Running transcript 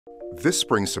This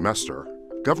spring semester,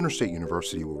 Governor State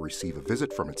University will receive a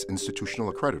visit from its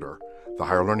institutional accreditor, the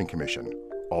Higher Learning Commission,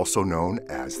 also known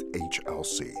as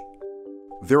HLC.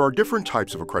 There are different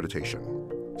types of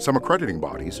accreditation. Some accrediting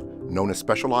bodies, known as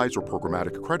specialized or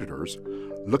programmatic accreditors,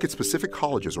 look at specific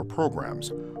colleges or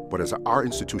programs, but as our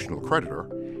institutional accreditor,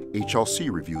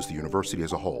 HLC reviews the university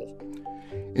as a whole.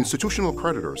 Institutional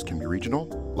accreditors can be regional,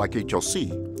 like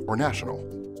HLC, or national.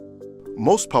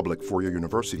 Most public four-year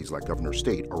universities like Governor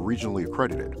State are regionally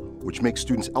accredited, which makes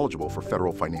students eligible for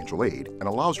federal financial aid and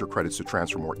allows your credits to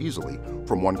transfer more easily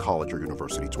from one college or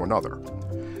university to another.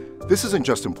 This isn't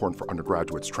just important for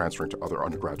undergraduates transferring to other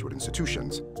undergraduate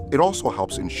institutions, it also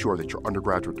helps ensure that your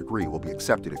undergraduate degree will be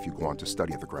accepted if you go on to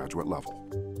study at the graduate level.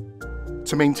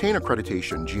 To maintain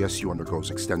accreditation, GSU undergoes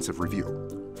extensive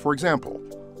review. For example,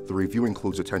 the review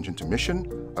includes attention to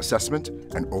mission, assessment,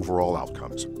 and overall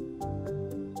outcomes.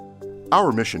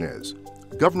 Our mission is,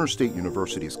 Governor State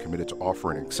University is committed to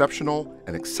offering an exceptional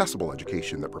and accessible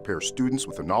education that prepares students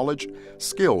with the knowledge,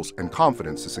 skills, and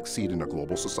confidence to succeed in a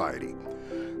global society.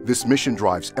 This mission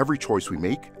drives every choice we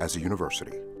make as a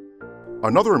university.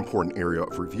 Another important area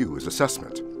of review is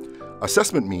assessment.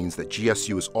 Assessment means that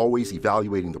GSU is always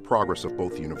evaluating the progress of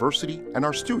both the university and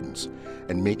our students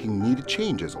and making needed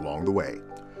changes along the way.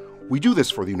 We do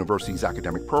this for the university's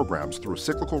academic programs through a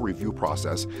cyclical review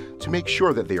process to make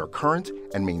sure that they are current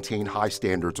and maintain high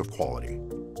standards of quality.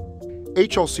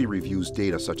 HLC reviews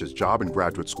data such as job and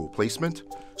graduate school placement,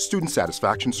 student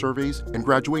satisfaction surveys, and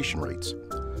graduation rates.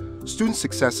 Student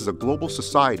success as a global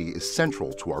society is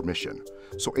central to our mission,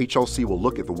 so HLC will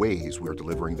look at the ways we are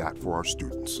delivering that for our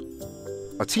students.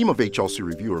 A team of HLC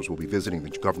reviewers will be visiting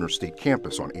the Governor State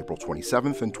campus on April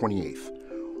 27th and 28th.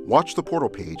 Watch the portal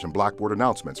page and Blackboard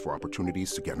announcements for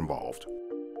opportunities to get involved.